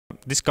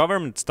this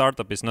government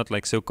startup is not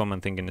like so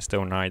common thing in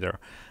Estonia either.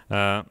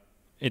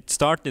 It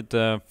started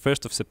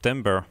 1st of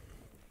September,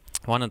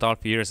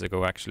 1.5 years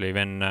ago actually,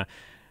 when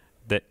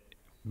the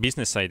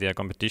business idea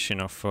competition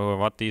of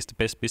what is the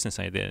best business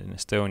idea in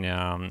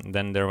Estonia,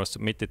 then there was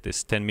submitted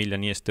this 10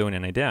 million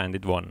Estonian idea and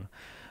it won.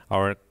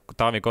 Our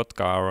Taavi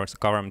Kotka, our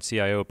government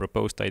CIO,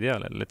 proposed the idea,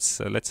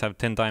 let's have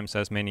 10 times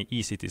as many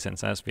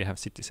e-citizens as we have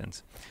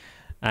citizens.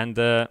 And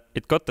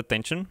it got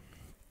attention,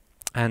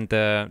 and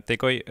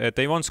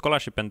they won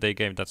scholarship and they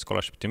gave that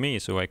scholarship to me,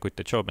 so I quit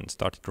the job and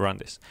started to run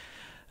this.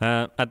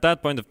 At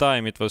that point of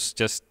time, it was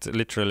just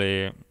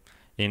literally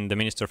in the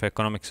Minister of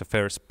Economic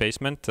Affairs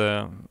basement,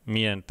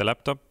 me and the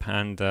laptop,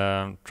 and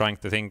trying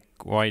to think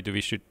why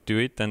we should do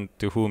it and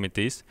to whom it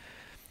is.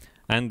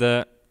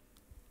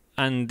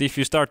 And if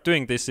you start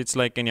doing this, it's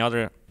like any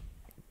other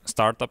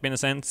startup in a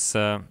sense.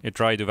 You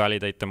try to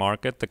validate the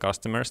market, the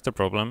customers, the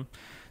problem.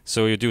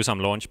 So you do some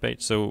launch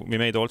page. So we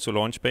made also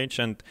launch page,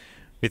 and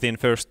within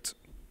first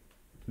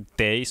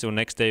day, so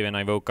next day when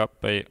I woke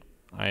up,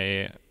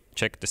 I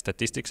checked the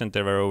statistics, and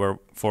there were over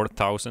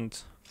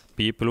 4,000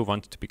 people who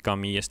wanted to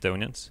become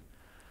e-Estonians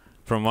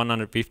from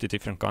 150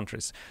 different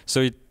countries.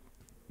 So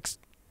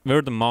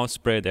word of mouth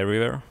spread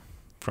everywhere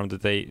from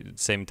the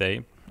same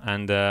day,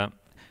 and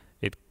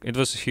it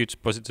was a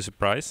huge positive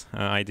surprise.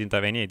 I didn't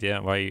have any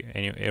idea why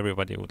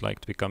everybody would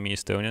like to become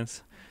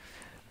e-Estonians,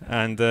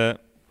 and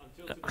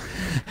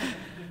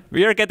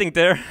we are getting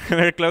there,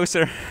 very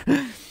closer.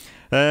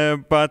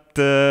 But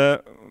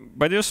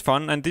it was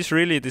fun, and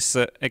this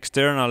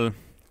external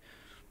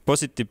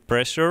positive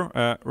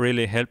pressure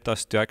really helped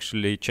us to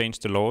actually change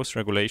the laws,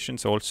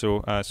 regulations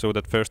also, so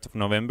that 1st of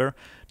November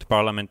the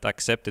parliament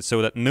accepted,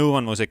 so that no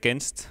one was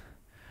against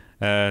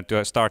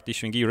to start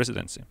issuing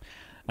e-residency.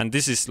 And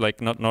this is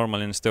like not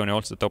normal in Estonia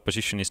also, the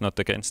opposition is not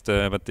against,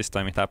 but this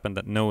time it happened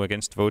that no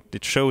against vote.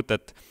 It showed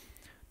that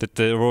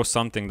there was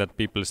something that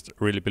people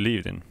really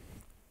believed in.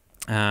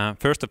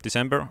 1st of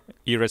December,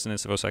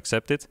 e-residency was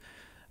accepted,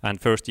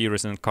 and first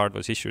e-resident card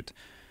was issued.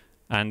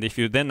 And if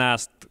you then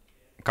asked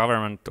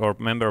government or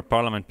member of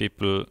parliament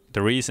people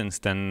the reasons,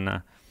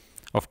 then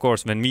of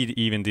course when we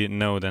even didn't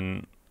know,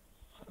 then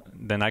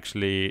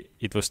actually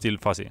it was still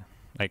fuzzy,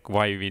 like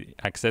why we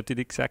accepted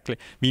exactly.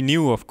 We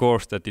knew of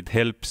course that it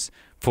helps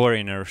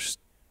foreigners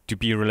to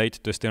be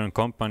related to Estonian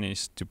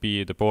companies, to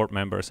be the board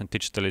members and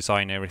digitally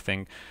sign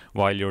everything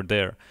while you're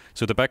there.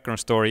 So the background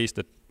story is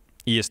that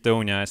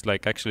e-Estonia is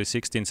like actually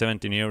 16,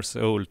 17 years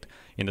old,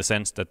 in the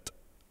sense that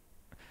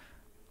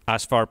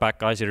as far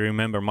back as I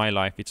remember my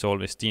life, it's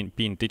always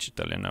been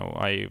digital. You know,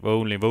 I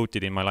only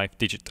voted in my life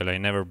digitally. I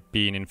never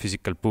been in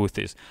physical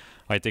booths.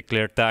 I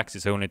declare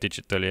taxes only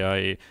digitally.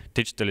 I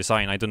digitally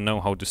sign. I don't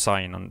know how to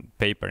sign on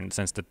paper, in the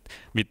sense that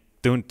we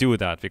don't do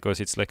that because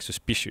it's like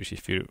suspicious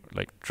if you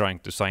like trying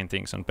to sign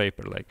things on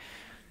paper.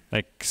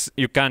 Like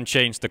you can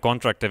change the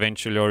contract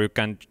eventually, or you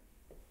can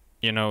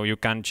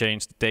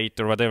change the date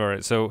or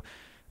whatever. So,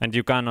 and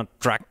you cannot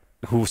track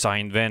who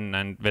signed when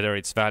and whether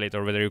it's valid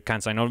or whether you can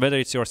sign or whether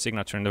it's your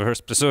signature in the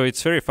first place. So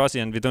it's very fuzzy,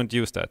 and we don't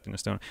use that in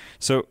Estonia.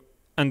 So,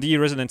 and the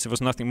e-residency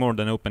was nothing more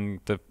than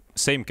opening the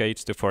same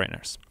gates to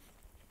foreigners.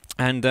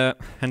 And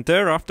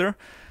thereafter,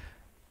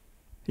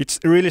 it's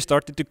really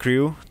started to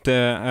grow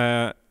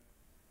the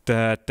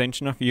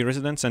attention of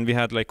e-residents, and we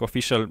had like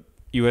official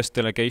US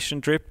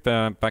delegation trip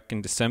back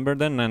in December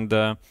then,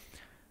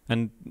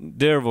 and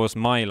there was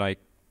my like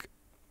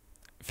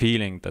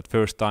feeling that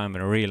first time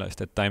when I realized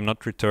that I'm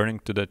not returning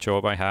to the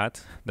job I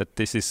had, that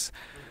this is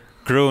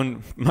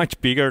grown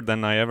much bigger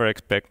than I ever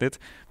expected.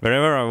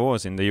 Wherever I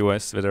was in the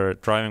US, whether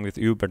driving with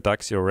Uber,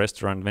 taxi or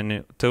restaurant, when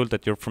you told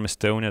that you're from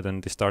Estonia, then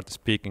they started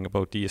speaking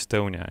about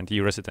e-Estonia and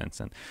e-residents.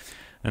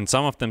 And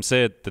some of them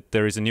said that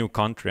there is a new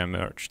country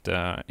emerged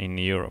in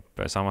Europe.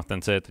 Some of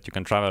them said that you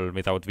can travel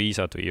without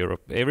visa to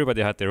Europe.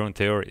 Everybody had their own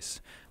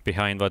theories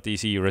behind what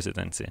is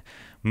e-residency.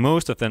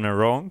 Most of them are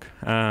wrong,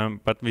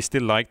 but we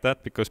still like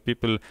that because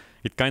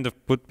it kind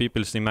of put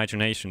people's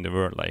imagination in the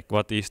world, like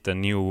what is the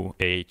new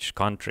age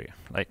country,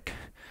 like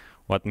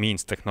what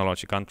means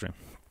technology country.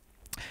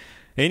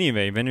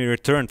 Anyway, when we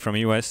returned from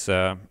US,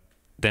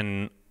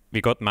 then we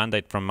got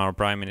mandate from our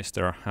Prime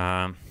Minister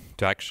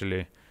to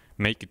actually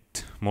make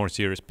it more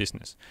serious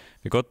business.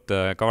 We got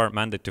the government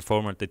mandate to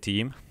form the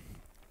team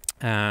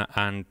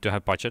and to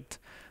have budget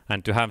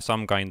and to have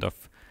some kind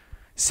of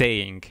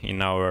saying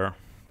in our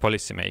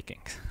policy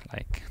making,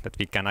 like that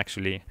we can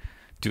actually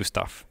do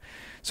stuff.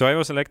 So I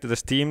was elected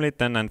as team lead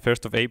then, and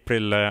 1st of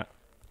April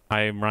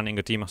I'm running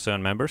a team of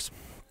 7 members.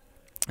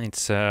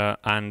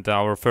 And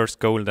our first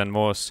goal then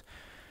was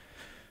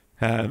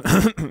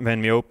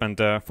when we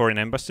opened foreign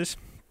embassies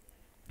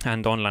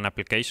and online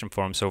application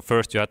form. So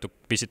first you had to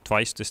visit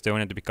twice to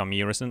Estonia to become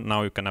e-resident.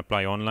 Now you can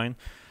apply online,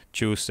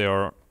 choose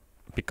your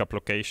pickup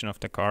location of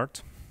the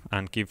card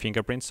and give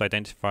fingerprints,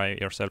 identify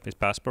yourself with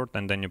passport,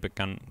 and then you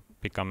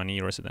become an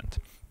e-resident.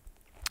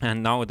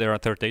 And now there are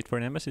 38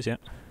 foreign embassies, yeah.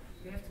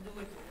 You have to do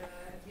it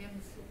at the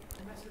end of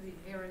the embassy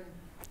here in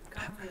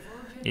country of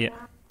origin?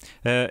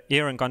 Yeah.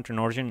 Here in country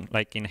of origin,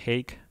 like in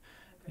Hague,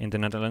 in the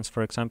Netherlands,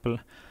 for example.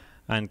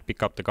 and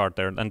pick up the card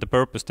there. And the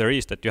purpose there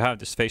is that you have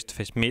this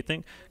face-to-face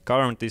meeting.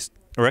 Government is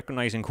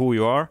recognizing who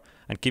you are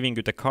and giving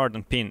you the card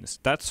and pins.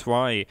 That's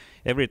why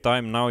every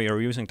time now you're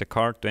using the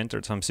card to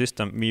enter some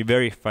system, we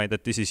verify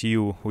that this is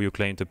you who you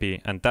claim to be,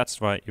 and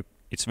that's why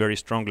it's very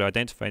strongly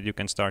identified. You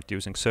can start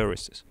using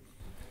services.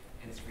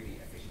 And it's really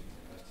efficient.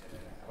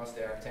 Once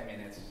there are 10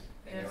 minutes,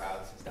 then you're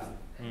out and stuff.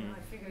 And I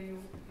figure if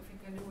you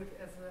can do it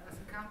as a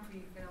country,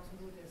 you can also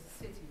do it as a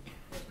city.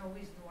 There's no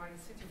reason why the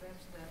city of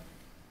Amsterdam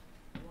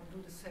won't do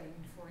the same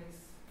for his.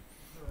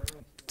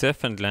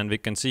 Definitely, and we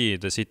can see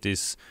the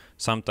cities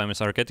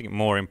sometimes are getting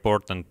more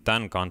important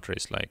than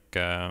countries.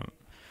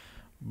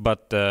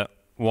 But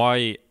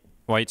why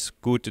it's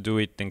good to do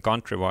it in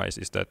country-wise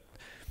is that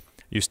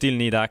you still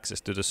need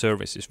access to the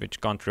services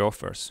which country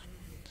offers.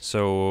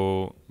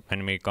 So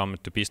when we come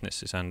to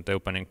businesses and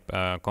opening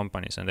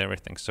companies and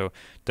everything, so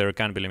there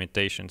can be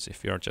limitations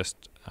if you're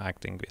just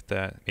acting with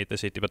the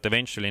city. But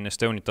eventually in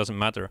Estonia it doesn't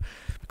matter,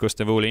 because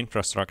the whole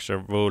infrastructure,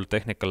 whole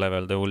technical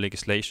level, the whole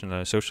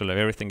legislation, social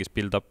level, everything is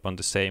built up on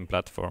the same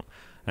platform,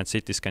 and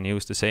cities can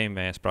use the same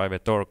way as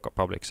private or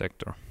public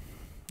sector,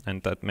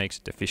 and that makes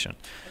it efficient.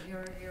 But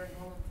here in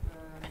Holland,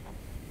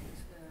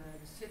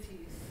 the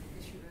city is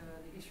the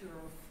issuer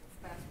of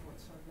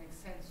passports, so it makes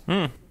sense.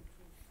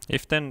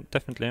 If then,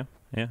 definitely,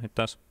 yeah, it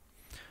does.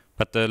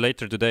 But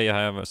later today I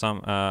have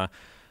some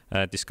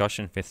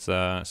discussion with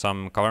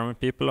some government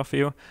people of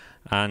you,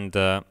 and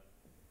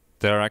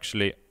they're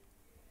actually,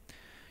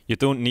 you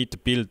don't need to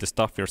build the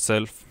stuff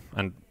yourself,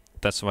 and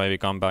that's why we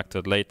come back to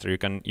it later. You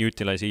can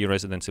utilize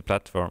e-Residency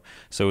platform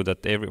so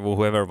that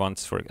whoever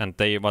wants and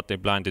what they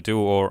plan to do,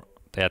 or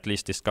they at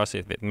least discuss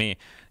it with me.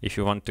 If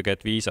you want to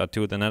get visa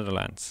to the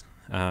Netherlands,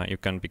 you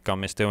can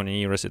become Estonian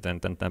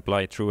e-resident and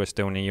apply through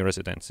Estonian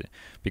e-Residency,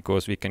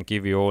 because we can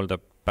give you all the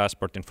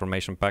passport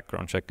information,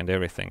 background check and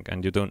everything,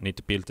 and you don't need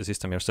to build the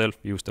system yourself.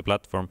 Use the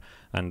platform,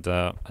 and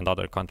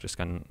other countries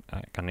can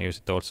use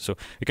it also. So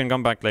we can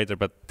come back later,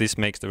 but this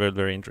makes the world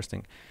very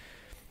interesting.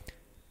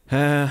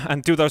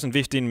 And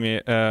 2015 we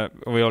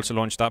also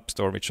launched App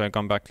Store, which I'll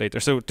come back later.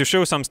 So to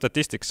show some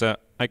statistics,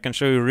 I can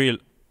show you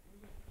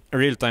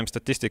real-time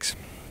statistics,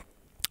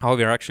 how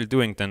we are actually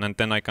doing then, and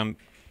then I can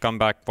come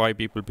back why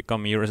people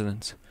become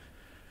e-residents.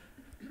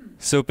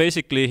 So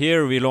basically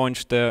here we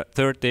launched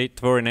 38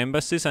 foreign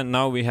embassies, and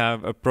now we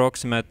have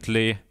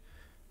approximately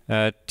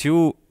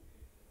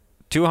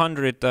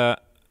 200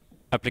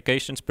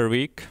 applications per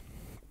week.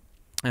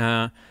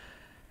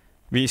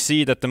 We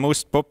see that the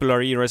most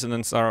popular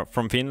e-residents are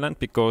from Finland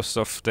because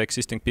of the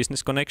existing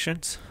business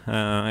connections.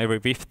 Every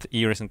fifth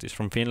e-resident is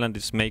from Finland.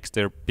 This makes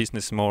their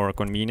business more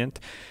convenient.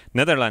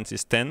 Netherlands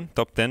is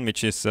top 10,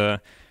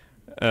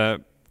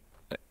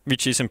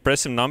 which is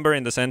impressive number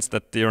in the sense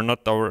that you're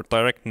not our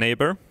direct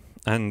neighbor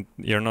and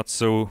you're not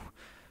so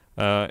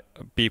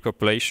big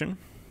population.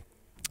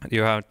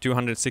 You have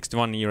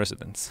 261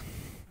 e-residents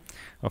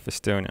of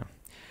Estonia.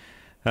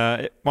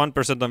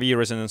 1% of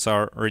e-residents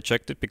are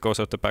rejected because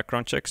of the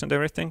background checks and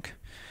everything.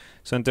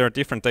 So there are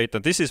different data.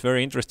 This is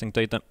very interesting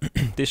data.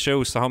 This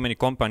shows how many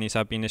companies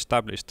have been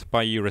established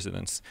by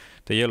e-residents,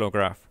 the yellow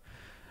graph.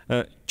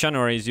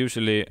 January is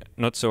usually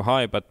not so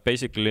high, but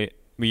basically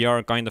we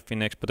are kind of in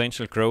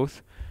exponential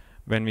growth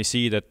when we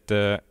see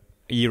that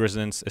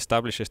e-residents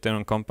establish their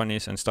own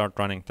companies and start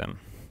running them.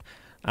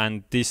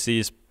 And this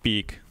is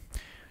big.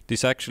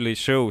 This actually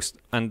shows,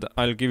 and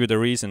I'll give you the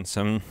reasons.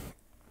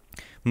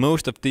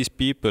 Most of these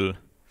people,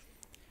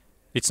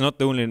 it's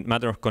not only a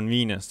matter of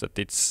convenience that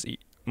it's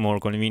more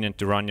convenient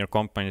to run your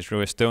company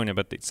through Estonia,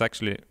 but it's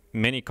actually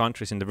many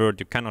countries in the world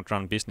you cannot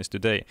run business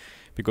today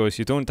because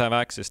you don't have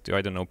access to,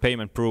 I don't know,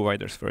 payment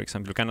providers, for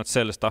example. You cannot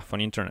sell stuff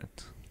on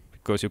internet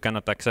because you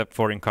cannot accept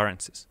foreign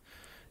currencies.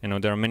 You know,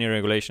 there are many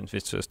regulations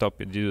which stop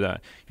you to do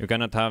that. You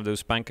cannot have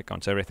those bank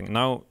accounts, everything.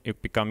 Now you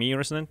become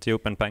e-resident, you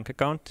open bank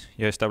account,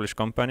 you establish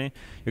company,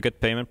 you get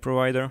payment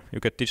provider, you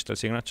get digital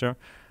signature,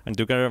 and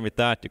together with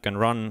that you can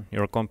run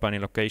your company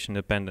location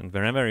independent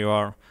wherever you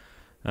are,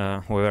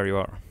 whoever you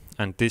are.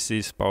 And this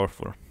is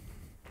powerful,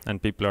 and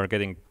people are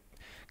getting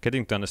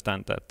to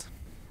understand that.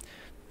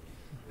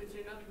 But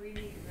you're not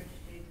really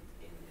registered in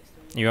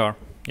Estonia. You are.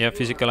 You have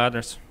physical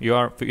address. You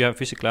have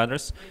physical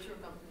address. But your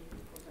company, for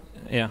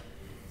example. Yeah.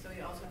 So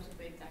you also have to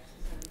pay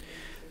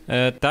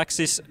taxes.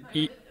 Taxes.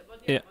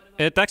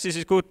 Taxes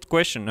is a good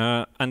question,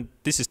 and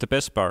this is the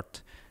best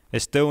part.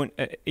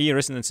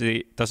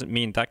 E-residency doesn't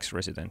mean tax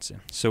residency.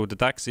 So the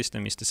tax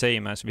system is the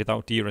same as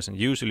without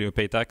e-residency. Usually you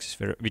pay taxes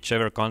for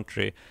whichever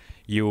country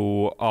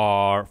you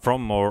are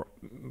from, or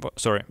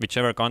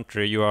whichever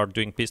country you are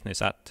doing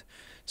business at.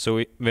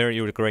 So where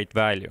you create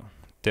value,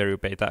 there you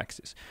pay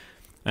taxes.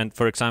 And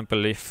for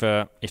example, if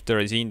there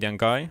is Indian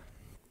guy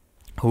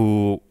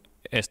who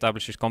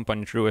establishes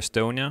company through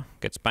Estonia,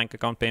 gets bank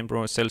account,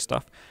 payment, sells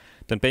stuff,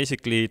 then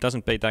basically he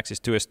doesn't pay taxes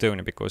to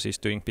Estonia because he's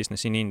doing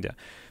business in India,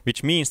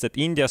 which means that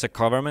India as a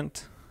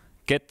government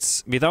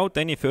gets, without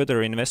any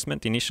further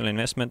investment, initial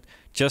investment,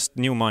 just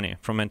new money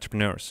from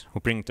entrepreneurs who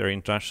bring their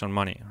international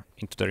money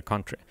into their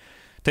country.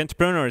 The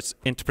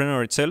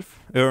entrepreneur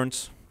itself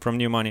earns from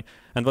new money.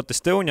 And what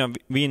Estonia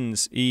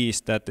wins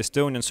is that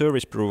Estonian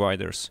service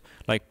providers,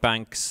 like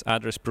banks,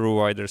 address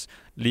providers,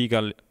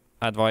 legal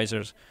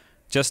advisors,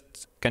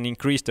 just can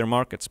increase their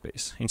market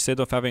space. Instead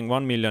of having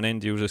 1 million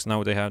end users,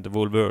 now they have the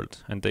whole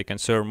world, and they can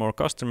serve more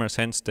customers,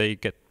 hence they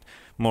get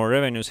more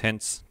revenues,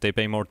 hence they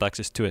pay more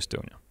taxes to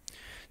Estonia.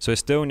 So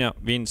Estonia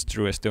wins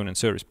through Estonian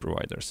service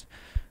providers.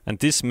 And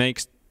this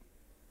makes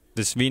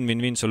this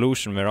win-win-win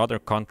solution where other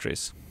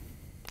countries,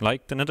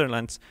 like the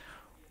Netherlands,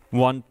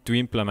 want to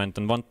implement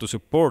and want to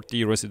support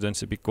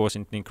e-residency because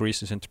it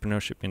increases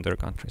entrepreneurship in their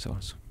countries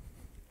also.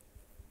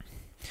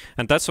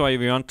 And that's why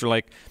we want to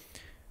like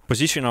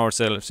position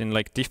ourselves in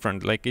like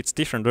different, like it's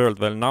different world.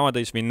 Well,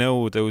 nowadays we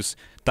know those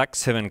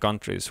tax haven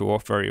countries who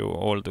offer you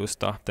all those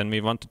stuff. Then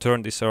we want to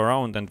turn this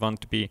around and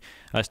want to be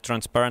as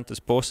transparent as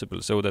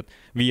possible so that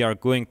we are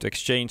going to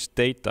exchange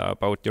data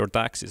about your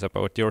taxes,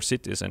 about your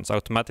citizens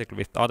automatically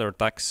with other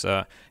tax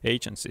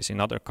agencies in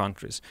other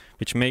countries,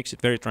 which makes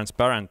it very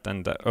transparent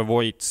and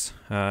avoids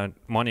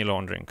money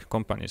laundering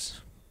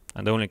companies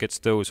and only gets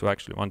those who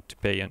actually want to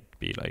pay and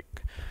be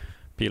like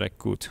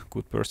good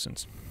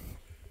persons.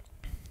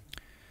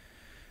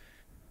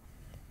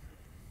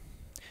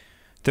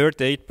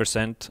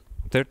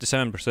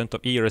 37%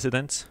 of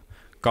e-residents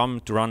come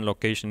to run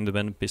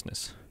location-independent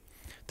business.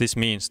 This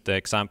means the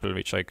example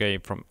which I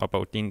gave from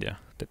about India,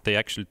 that they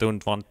actually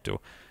don't want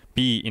to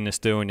be in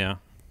Estonia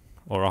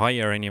or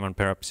hire anyone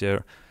perhaps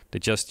here. They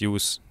just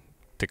use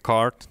the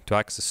card to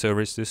access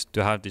services,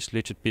 to have this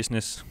legit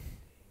business,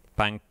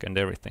 bank and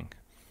everything.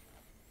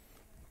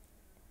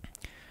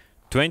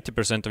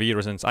 20% of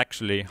e-residents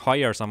actually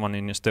hire someone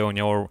in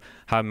Estonia or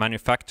have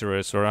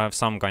manufacturers or have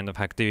some kind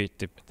of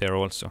activity there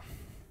also.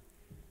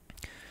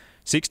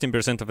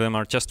 16% of them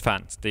are just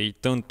fans. They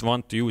don't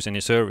want to use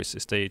any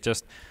services. They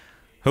just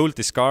hold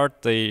this card,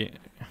 they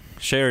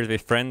share it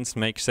with friends,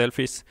 make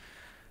selfies,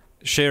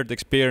 share the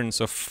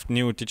experience of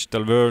new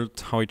digital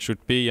world, how it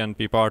should be, and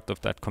be part of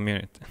that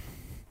community.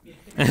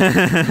 But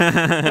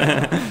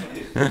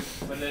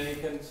then you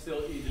can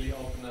still easily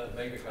open a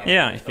bank account.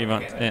 Yeah, if you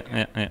want. Okay.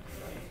 Yeah.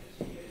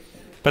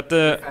 But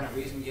Can't find a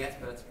reason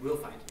yet, but we'll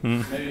find.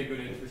 Maybe a good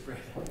interest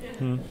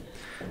rate.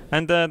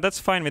 And that's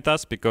fine with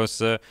us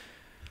because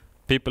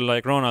people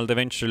like Ronald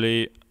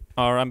eventually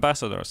are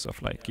ambassadors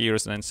of like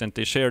e-residence, and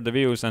they share the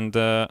views, and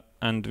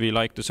we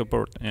like to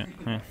support. Yeah.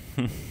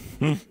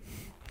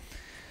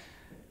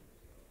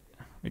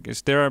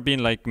 Because there have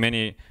been like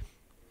many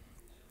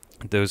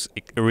those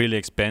really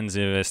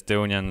expensive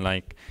Estonian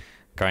like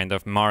kind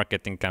of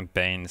marketing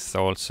campaigns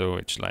also,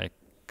 which like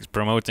is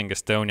promoting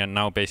Estonia.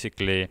 Now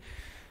basically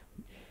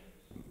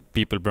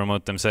people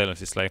promote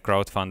themselves. It's like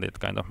crowdfunded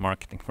kind of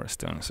marketing for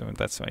Estonia, so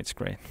that's why it's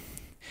great.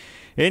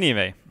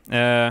 Anyway,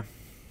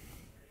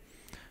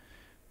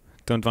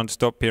 don't want to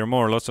stop here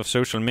more. Lots of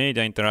social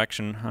media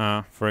interaction.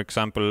 For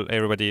example,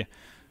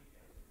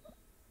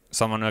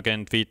 someone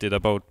again tweeted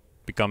about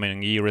becoming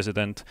an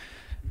e-resident.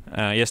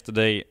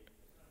 Yesterday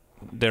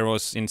there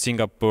was in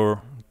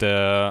Singapore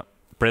the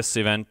press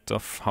event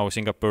of how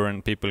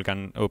Singaporean people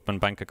can open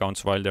bank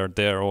accounts while they're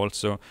there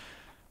also.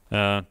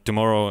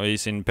 Tomorrow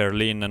is in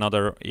Berlin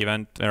another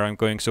event where I'm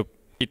going. So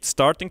it's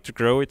starting to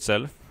grow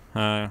itself.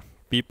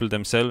 People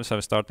themselves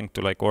are starting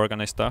to like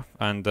organize stuff,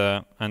 and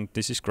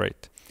this is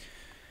great.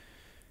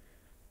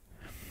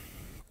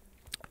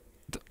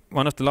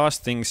 One of the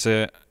last things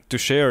to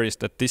share is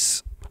that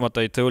this, what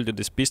I told you,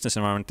 this business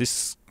environment,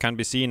 this can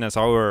be seen as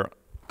our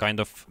kind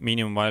of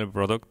minimum viable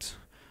product,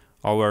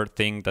 our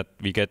thing that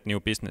we get new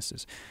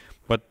businesses.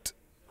 But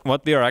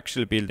what we are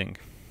actually building,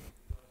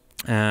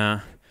 we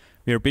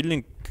are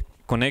building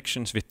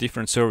connections with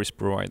different service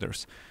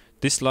providers.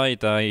 This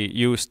slide I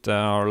used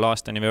our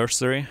last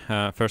anniversary,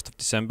 1st of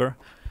December,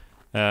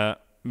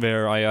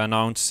 where I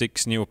announced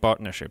 6 new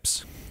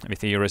partnerships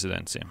with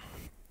e-Residency.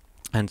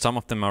 And some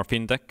of them are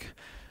fintech.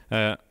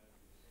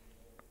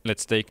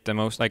 Let's take the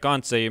most, I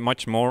can't say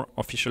much more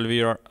official.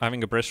 We are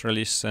having a press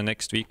release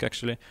next week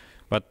actually,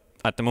 but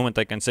at the moment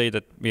I can say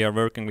that we are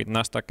working with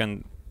Nasdaq,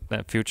 and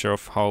the future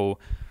of how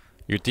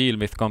you deal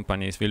with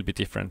companies will be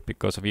different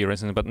because of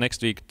e-Residency. But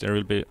next week there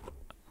will be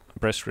a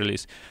press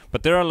release.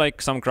 But there are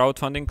like some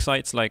crowdfunding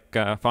sites like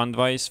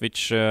Fundwise,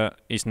 which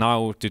is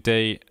now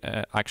today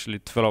actually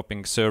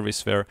developing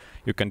service where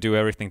you can do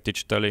everything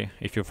digitally.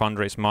 If you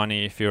fundraise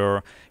money, if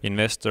you're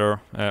investor,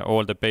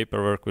 all the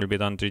paperwork will be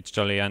done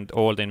digitally, and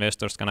all the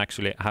investors can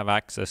actually have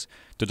access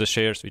to the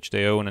shares which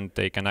they own, and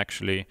they can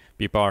actually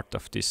be part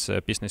of this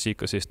business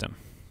ecosystem,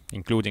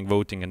 including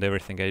voting and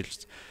everything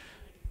else.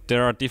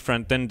 There are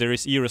different, then there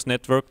is e-Res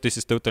Network. This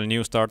is totally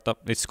new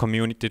startup. It's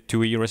community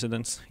to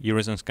e-residents.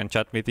 E-residents can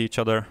chat with each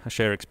other,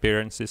 share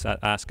experiences,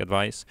 ask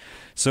advice.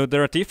 So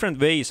there are different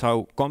ways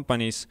how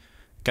companies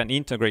can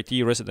integrate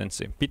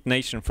e-residency.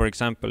 BitNation, for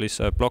example, is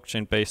a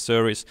blockchain-based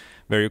service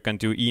where you can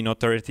do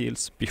e-notary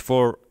deals.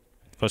 Before,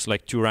 it was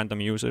like 2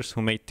 random users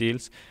who made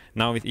deals.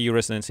 Now with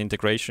e-residency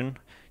integration,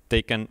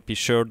 they can be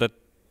sure that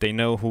they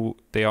know who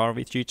they are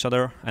with each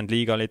other, and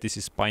legally this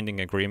is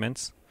binding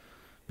agreements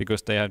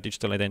because they have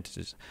digital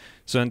identities.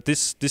 So and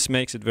this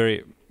makes it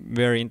very,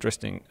 very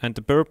interesting. And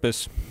the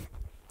purpose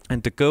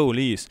and the goal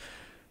is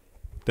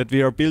that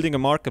we are building a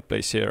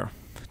marketplace here,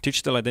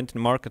 digital identity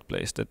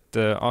marketplace, that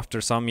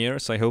after some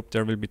years, I hope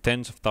there will be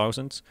tens of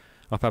thousands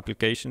of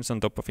applications on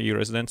top of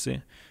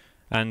e-Residency,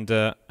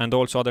 and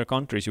also other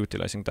countries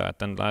utilizing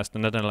that. And as the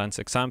Netherlands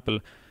example,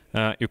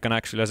 you can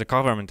actually, as a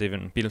government,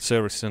 even build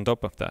services on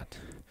top of that.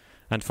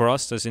 And for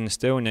us, as in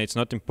Estonia, it's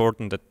not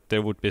important that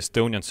there would be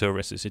Estonian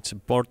services. It's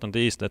important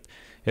is that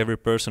every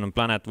person on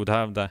planet would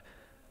have the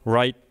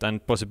right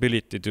and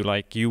possibility to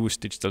like use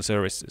digital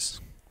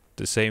services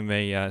the same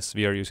way as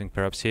we are using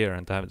perhaps here,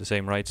 and have the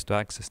same rights to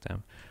access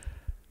them.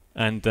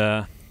 And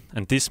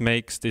this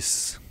makes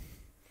this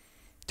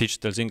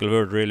digital single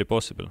world really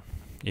possible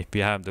if we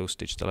have those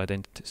digital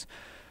identities.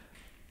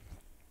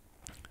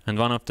 And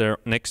one of the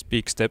next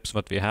big steps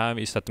what we have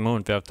is, at the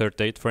moment we have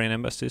 38 foreign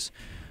embassies.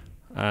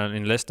 And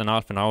in less than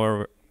half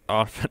a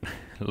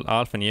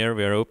year,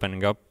 we are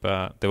opening up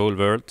the whole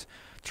world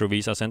through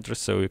visa centers,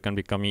 so you can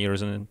become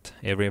e-resident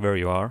everywhere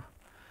you are.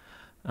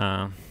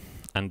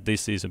 And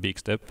this is a big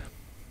step.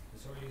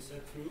 So you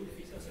said through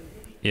visa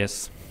centers?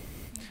 Yes.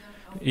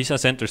 Visa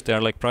centers, they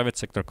are like private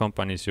sector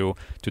companies. You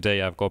today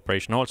have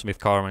cooperation also with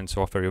governments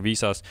who offer you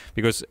visas,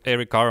 because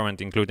every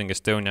government, including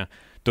Estonia,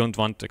 don't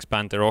want to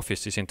expand their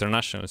offices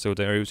international, so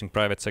they are using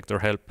private sector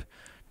help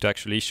to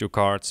actually issue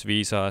cards,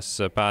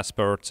 visas,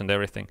 passports and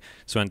everything.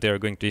 So and they are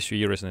going to issue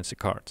e-residency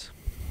cards.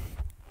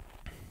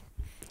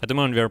 At the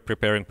moment we are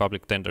preparing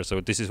public tender,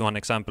 so this is one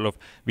example of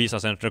visa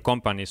center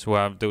companies who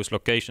have those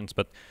locations,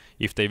 but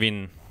if they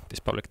win this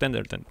public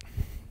tender, then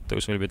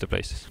those will be the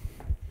places.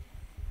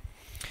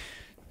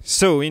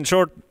 So in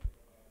short,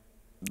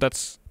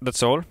 that's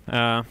all.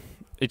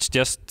 It's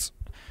just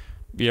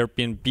we are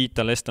in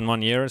beta less than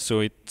 1 year, so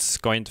it's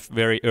kind of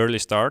very early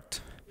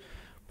start.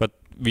 But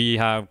we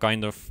have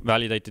kind of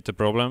validated the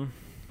problem,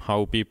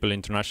 how people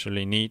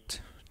internationally need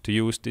to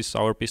use this,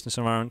 our business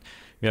environment.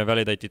 We have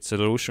validated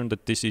solution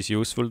that this is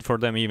useful for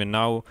them even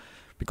now,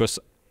 because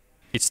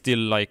it's still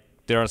like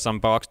there are some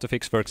bugs to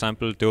fix. For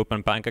example, to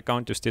open bank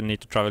account, you still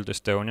need to travel to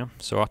Estonia.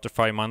 So after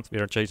 5 months, we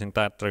are changing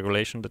that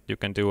regulation that you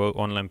can do an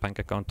online bank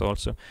account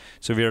also.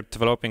 So we are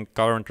developing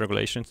current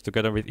regulations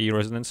together with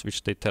e-residents,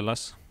 which they tell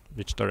us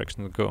which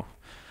direction to go.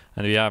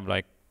 And we have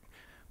like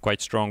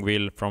quite strong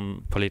will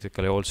from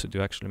politically also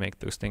to actually make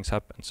those things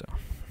happen. So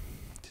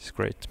this is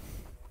great.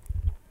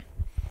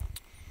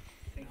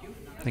 Thank you.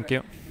 Thank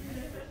you.